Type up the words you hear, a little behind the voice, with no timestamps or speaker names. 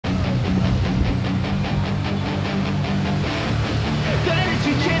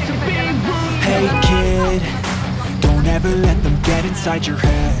get inside your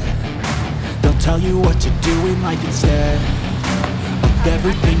head. They'll tell you what to do in life instead of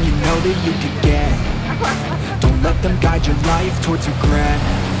everything you know that you could get. Don't let them guide your life towards regret.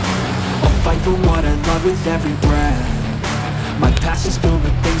 I'll fight for what I love with every breath. My past is filled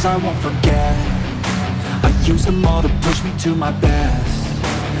with things I won't forget. I use them all to push me to my best.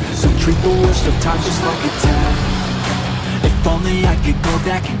 So treat the worst of times just like a test. If only I could go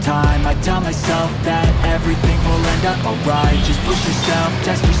back in time, I'd tell myself that everything will end up alright. Just push yourself,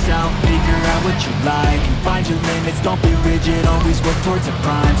 test yourself, figure out what you like, and find your limits, don't be rigid, always work towards a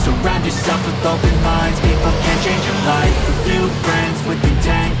prime. Surround yourself with open minds, people can change your life. A few friends with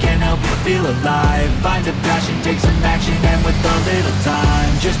intent can help you feel alive. Find a passion, take some action, and with a little time,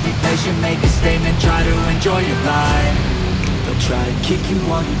 just be patient, make a statement, try to enjoy your life. They'll try to kick you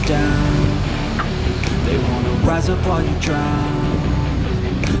while you're down. They wanna rise up while you drown.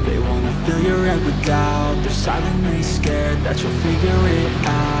 They wanna fill your head with doubt. They're silently scared that you'll figure it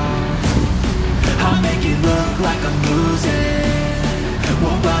out. I'll make it look like I'm losing,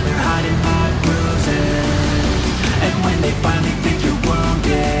 won't bother hiding my bruises. And when they finally think you're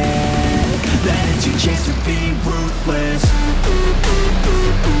wounded, then it's your chance to be ruthless.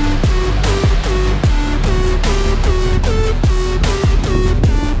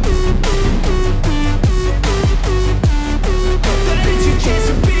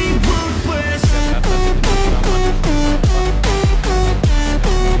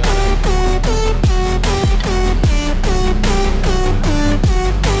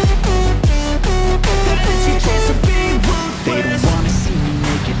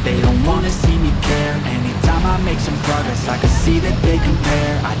 I can see that they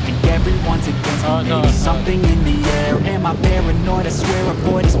compare. I think everyone's against me, maybe something in the air. Am I paranoid? I swear a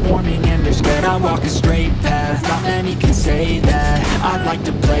void is forming and they're scared. I walk a straight path, not many can say that. I like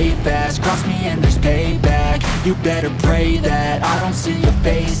to play fast, cross me and there's payback. You better pray that I don't see your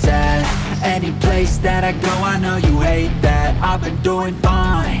face at any place that I go. I know you hate that. I've been doing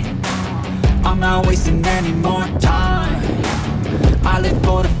fine, I'm not wasting any more time. I live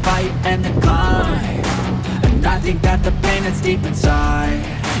for the fight and the climb. I think that the pain that's deep inside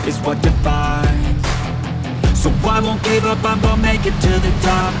is what defines. So I won't give up, I'm gonna make it to the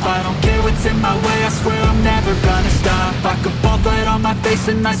top. I don't care what's in my way, I swear I'm never gonna stop. I could fall flat on my face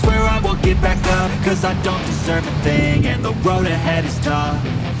and I swear I will get back up. Cause I don't deserve a thing and the road ahead is tough.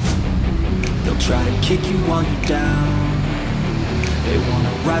 They'll try to kick you while you're down. They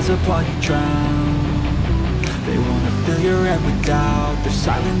wanna rise up while you drown. They wanna fill your head with doubt. They're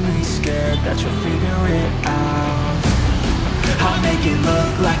silently scared that you'll figure it out. I'll make it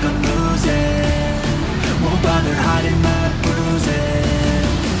look like I'm losing, won't bother hiding my bruises.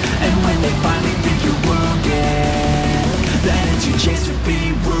 And when they finally think you're wounded, then it's your chance to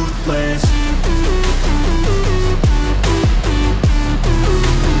be ruthless.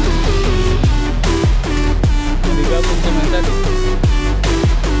 Digabung sama tadi.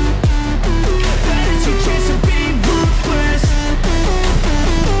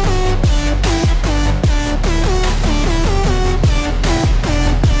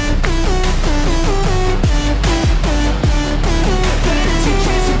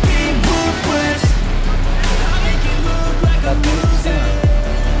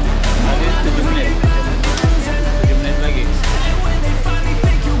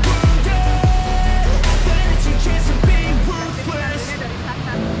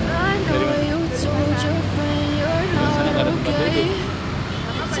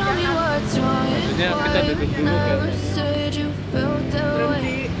 Kita duduk dulu kan.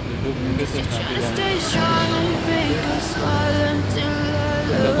 Duduk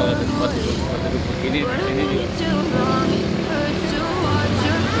ada kalau ada tempat duduk begini ini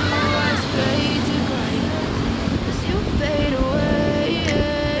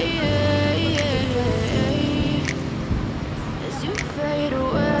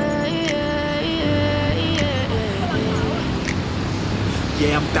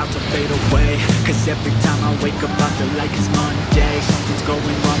Yeah, I'm about to fade away, cause every time I wake up I feel like it's Monday. Something's going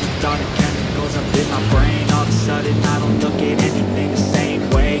wrong with all the chemicals up in my brain. All of a sudden I don't look at anything the same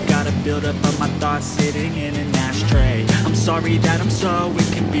way. Gotta build up of my thoughts sitting in an ashtray. I'm sorry that I'm so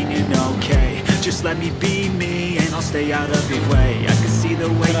inconvenient, okay. Just let me be me and I'll stay out of your way. I can see the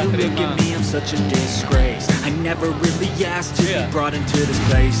way you look at me, I'm such a disgrace. I never really asked to be brought into this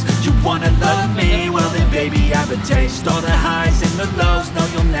place. You wanna love me? Well then baby I have a taste. All the highs and the lows, no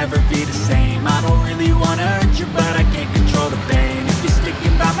you'll never be the same. I don't really wanna hurt you but I can't control the pain. If you're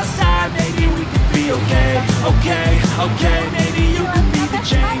sticking by my side, maybe we could be okay. Okay, maybe you could be the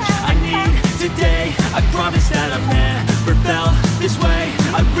change I need today. I promise that I've never felt this way.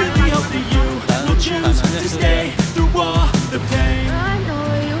 I really hope that you will choose to stay through all the pain.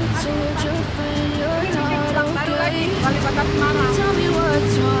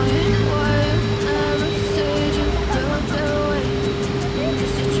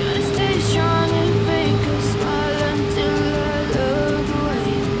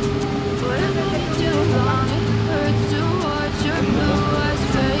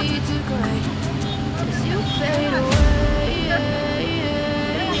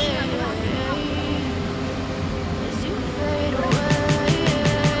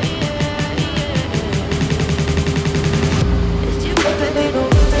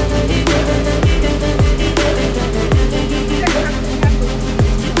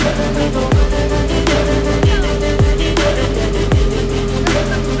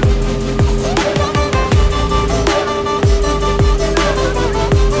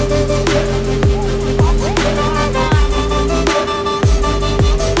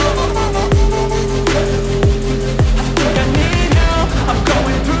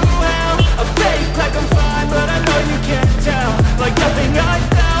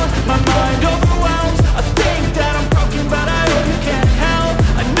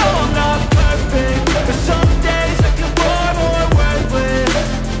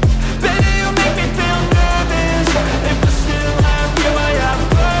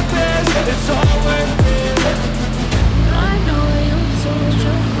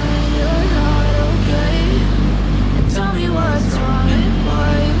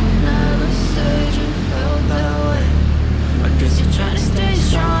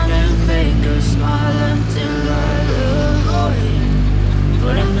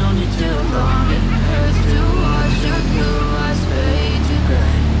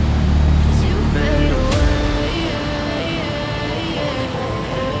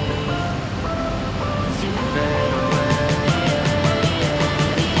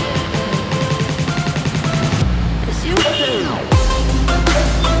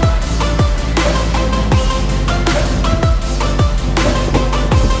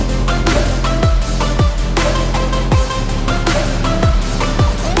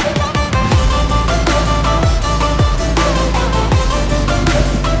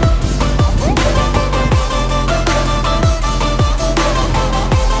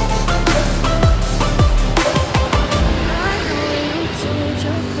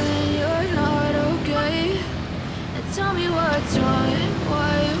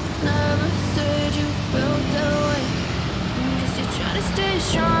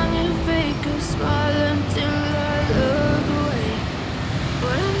 make us smaller.